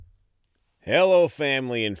Hello,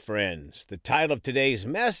 family and friends. The title of today's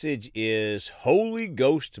message is Holy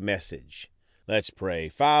Ghost Message. Let's pray.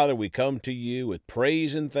 Father, we come to you with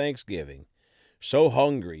praise and thanksgiving. So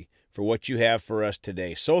hungry for what you have for us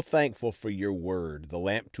today. So thankful for your word, the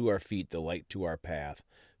lamp to our feet, the light to our path.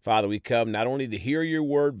 Father, we come not only to hear your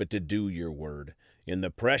word, but to do your word. In the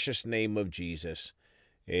precious name of Jesus,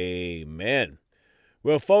 amen.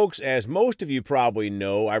 Well, folks, as most of you probably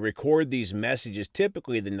know, I record these messages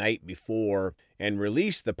typically the night before and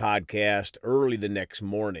release the podcast early the next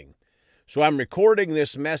morning. So I'm recording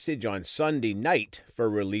this message on Sunday night for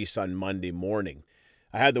release on Monday morning.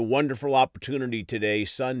 I had the wonderful opportunity today,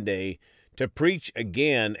 Sunday, to preach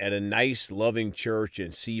again at a nice, loving church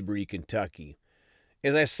in Seabury, Kentucky.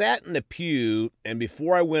 As I sat in the pew and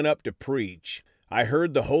before I went up to preach, I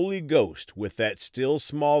heard the Holy Ghost with that still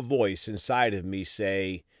small voice inside of me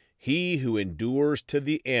say, "He who endures to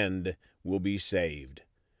the end will be saved."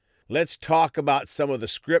 Let's talk about some of the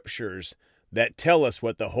scriptures that tell us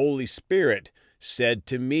what the Holy Spirit said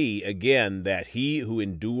to me again, that he who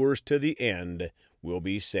endures to the end will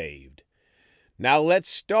be saved. Now let's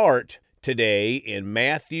start today in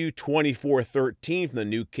Matthew 24:13 from the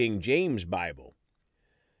New King James Bible.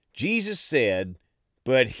 Jesus said,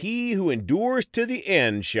 "But he who endures to the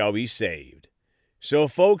end shall be saved." So,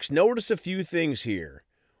 folks, notice a few things here.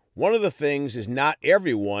 One of the things is not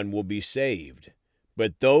everyone will be saved,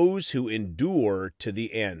 but those who endure to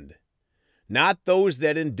the end. Not those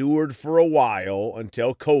that endured for a while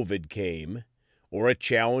until COVID came, or a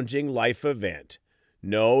challenging life event.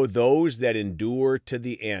 No, those that endure to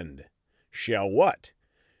the end. Shall what?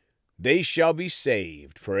 They shall be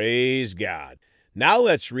saved. Praise God. Now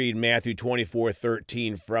let's read Matthew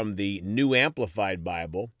 24:13 from the New Amplified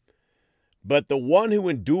Bible. "But the one who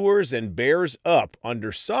endures and bears up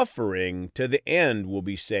under suffering to the end will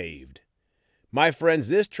be saved." My friends,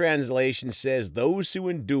 this translation says those who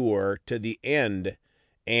endure to the end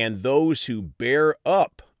and those who bear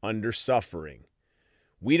up under suffering.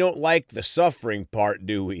 We don't like the suffering part,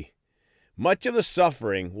 do we? Much of the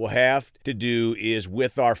suffering we'll have to do is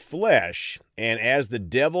with our flesh, and as the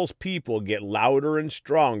devil's people get louder and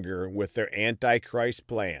stronger with their antichrist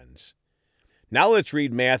plans. Now let's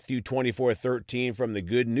read Matthew 24:13 from the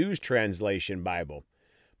Good News Translation Bible.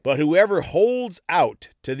 "But whoever holds out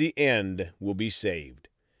to the end will be saved."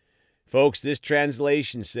 Folks, this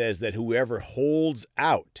translation says that whoever holds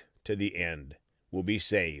out to the end will be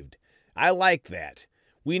saved. I like that.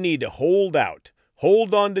 We need to hold out.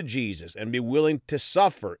 Hold on to Jesus and be willing to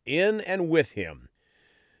suffer in and with him.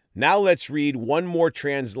 Now let's read one more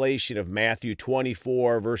translation of Matthew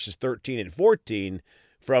 24, verses 13 and 14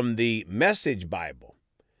 from the Message Bible.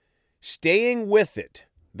 "Staying with it,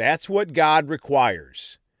 that's what God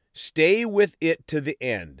requires. Stay with it to the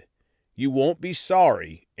end. You won't be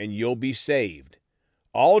sorry and you'll be saved.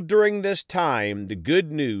 All during this time, the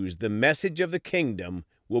good news, the message of the kingdom,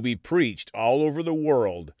 will be preached all over the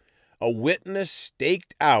world, a witness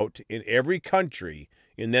staked out in every country,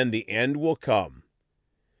 and then the end will come."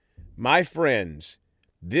 My friends,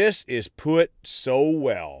 this is put so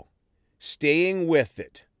well. Staying with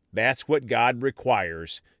it, that's what God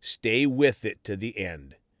requires. Stay with it to the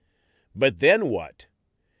end. But then what?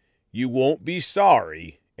 You won't be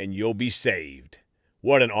sorry, and you'll be saved.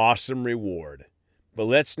 What an awesome reward. But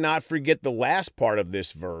let's not forget the last part of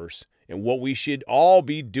this verse, and what we should all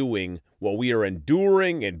be doing while we are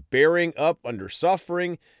enduring and bearing up under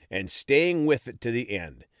suffering and staying with it to the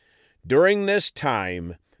end. During this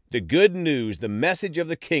time, the good news, the message of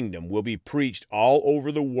the kingdom, will be preached all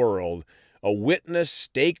over the world, a witness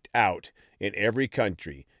staked out in every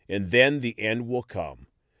country, and then the end will come.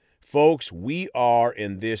 Folks, we are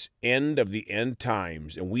in this end of the end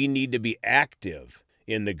times, and we need to be active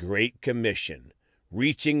in the Great Commission,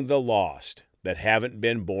 reaching the lost that haven't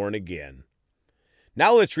been born again.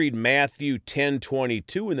 Now let's read Matthew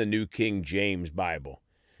 10:22 in the New King James Bible.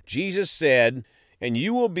 Jesus said, "And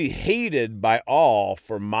you will be hated by all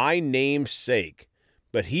for my name's sake,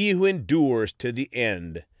 but he who endures to the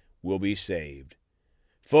end will be saved."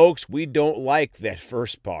 Folks, we don't like that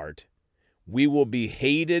first part. We will be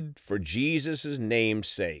hated for Jesus' name's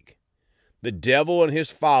sake. The devil and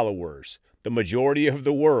his followers, the majority of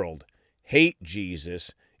the world, hate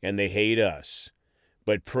Jesus and they hate us.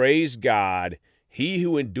 But praise God, he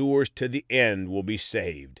who endures to the end will be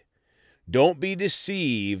saved. Don't be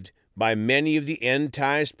deceived by many of the end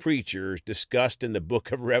times preachers discussed in the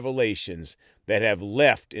book of Revelations that have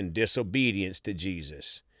left in disobedience to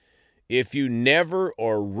Jesus. If you never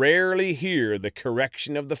or rarely hear the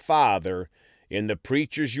correction of the Father, in the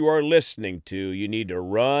preachers you are listening to, you need to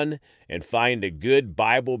run and find a good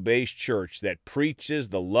Bible-based church that preaches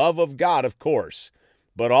the love of God, of course,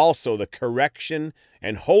 but also the correction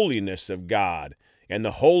and holiness of God and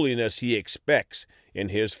the holiness he expects in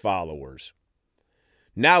his followers.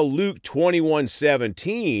 Now Luke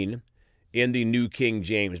 21:17 in the New King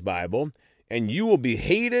James Bible, and you will be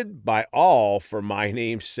hated by all for my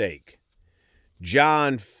name's sake.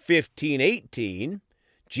 John 15:18,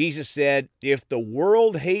 Jesus said, if the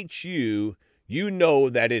world hates you, you know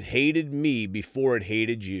that it hated me before it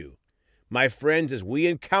hated you. My friends, as we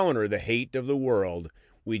encounter the hate of the world,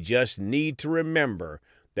 we just need to remember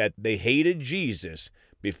that they hated Jesus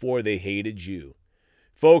before they hated you.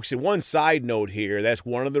 Folks, and one side note here, that's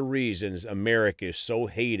one of the reasons America is so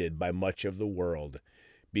hated by much of the world.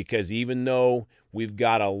 Because even though we've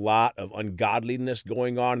got a lot of ungodliness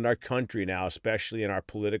going on in our country now, especially in our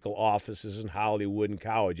political offices in Hollywood and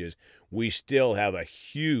colleges, we still have a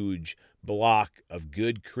huge block of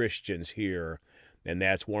good Christians here. And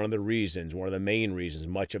that's one of the reasons, one of the main reasons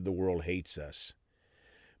much of the world hates us.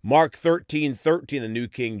 Mark 13:13, the New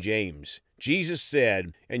King James. Jesus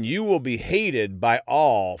said, and you will be hated by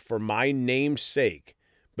all for my name's sake,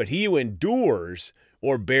 but he who endures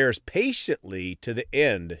or bears patiently to the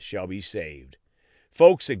end shall be saved.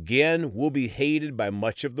 Folks, again, will be hated by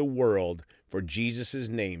much of the world for Jesus'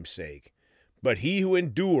 name's sake, but he who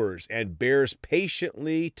endures and bears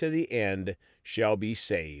patiently to the end shall be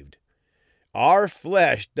saved. Our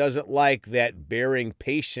flesh doesn't like that bearing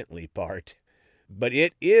patiently part, but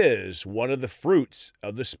it is one of the fruits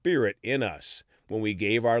of the Spirit in us when we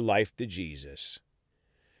gave our life to Jesus.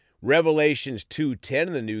 Revelations 2:10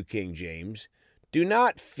 in the New King James, do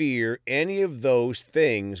not fear any of those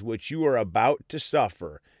things which you are about to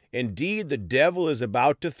suffer. Indeed, the devil is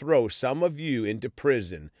about to throw some of you into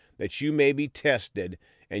prison, that you may be tested,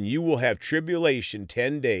 and you will have tribulation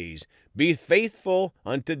 10 days. Be faithful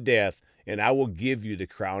unto death, and I will give you the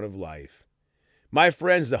crown of life. My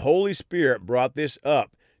friends, the Holy Spirit brought this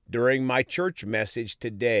up during my church message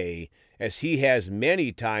today, as he has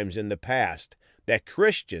many times in the past, that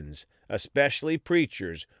Christians, especially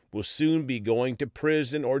preachers, will soon be going to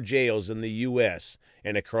prison or jails in the U.S.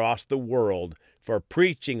 and across the world for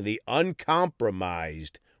preaching the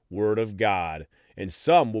uncompromised Word of God, and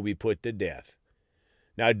some will be put to death.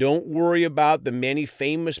 Now, don't worry about the many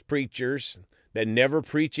famous preachers that never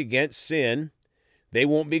preach against sin. They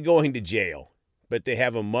won't be going to jail, but they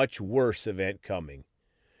have a much worse event coming.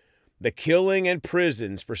 The killing and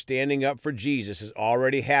prisons for standing up for Jesus is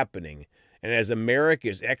already happening, and as America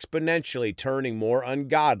is exponentially turning more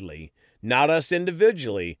ungodly, not us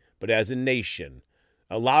individually, but as a nation,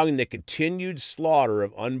 allowing the continued slaughter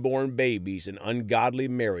of unborn babies and ungodly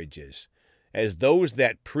marriages, as those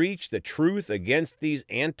that preach the truth against these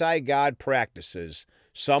anti-God practices,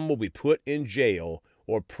 some will be put in jail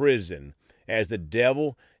or prison, as the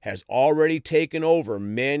devil has already taken over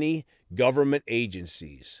many government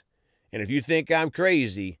agencies. And if you think I'm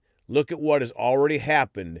crazy, look at what has already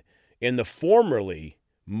happened in the formerly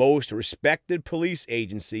most respected police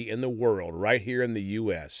agency in the world, right here in the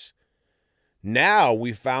U.S. Now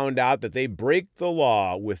we found out that they break the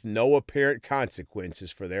law with no apparent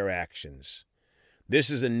consequences for their actions. This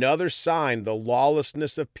is another sign of the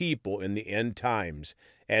lawlessness of people in the end times,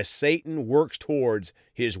 as Satan works towards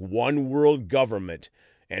his one world government,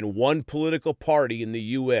 and one political party in the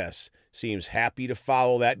U.S. seems happy to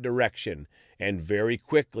follow that direction, and very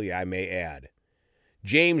quickly, I may add.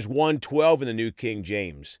 James 1:12 in the New King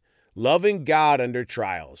James, loving God under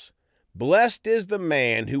trials. Blessed is the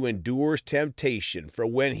man who endures temptation, for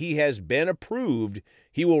when he has been approved,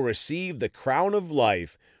 he will receive the crown of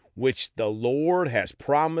life, which the Lord has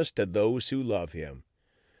promised to those who love him.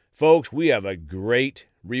 Folks, we have a great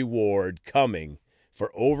reward coming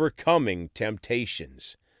for overcoming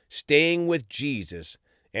temptations, staying with Jesus,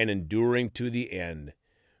 and enduring to the end.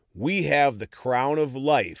 We have the crown of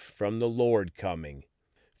life from the Lord coming,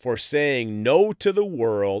 for saying no to the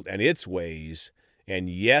world and its ways, and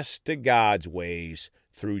yes to God's ways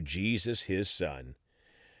through Jesus, his Son.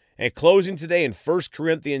 And closing today in 1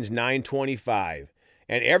 Corinthians 9:25,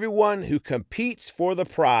 and everyone who competes for the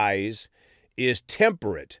prize is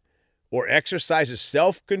temperate, or exercises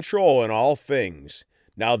self-control in all things.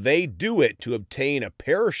 Now they do it to obtain a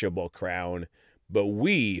perishable crown, but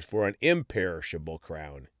we for an imperishable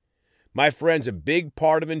crown. My friends, a big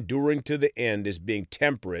part of enduring to the end is being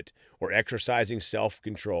temperate or exercising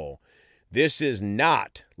self-control. This is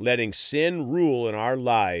not letting sin rule in our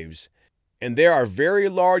lives, and there are very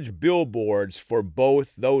large billboards for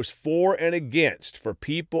both those for and against for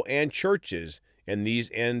people and churches in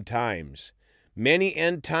these end times. Many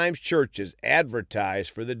end times churches advertise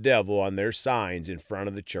for the devil on their signs in front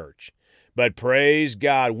of the church. But praise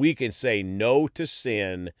God, we can say no to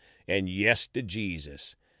sin and yes to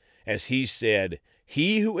Jesus. As he said,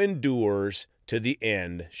 "He who endures to the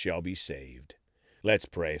end shall be saved." Let's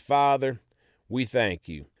pray. Father, we thank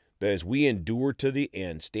you that as we endure to the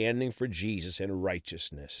end, standing for Jesus and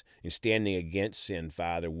righteousness and standing against sin,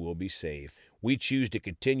 Father, we'll be saved. We choose to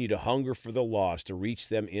continue to hunger for the lost, to reach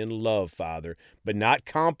them in love, Father, but not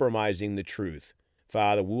compromising the truth.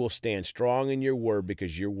 Father, we will stand strong in your word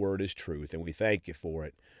because your word is truth, and we thank you for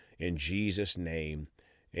it. In Jesus' name,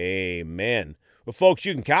 amen. Well, folks,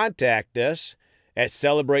 you can contact us at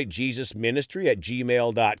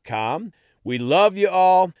celebratejesusministry@gmail.com. We love you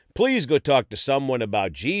all. Please go talk to someone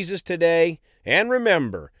about Jesus today. And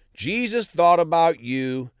remember, Jesus thought about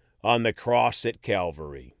you on the cross at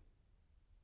Calvary.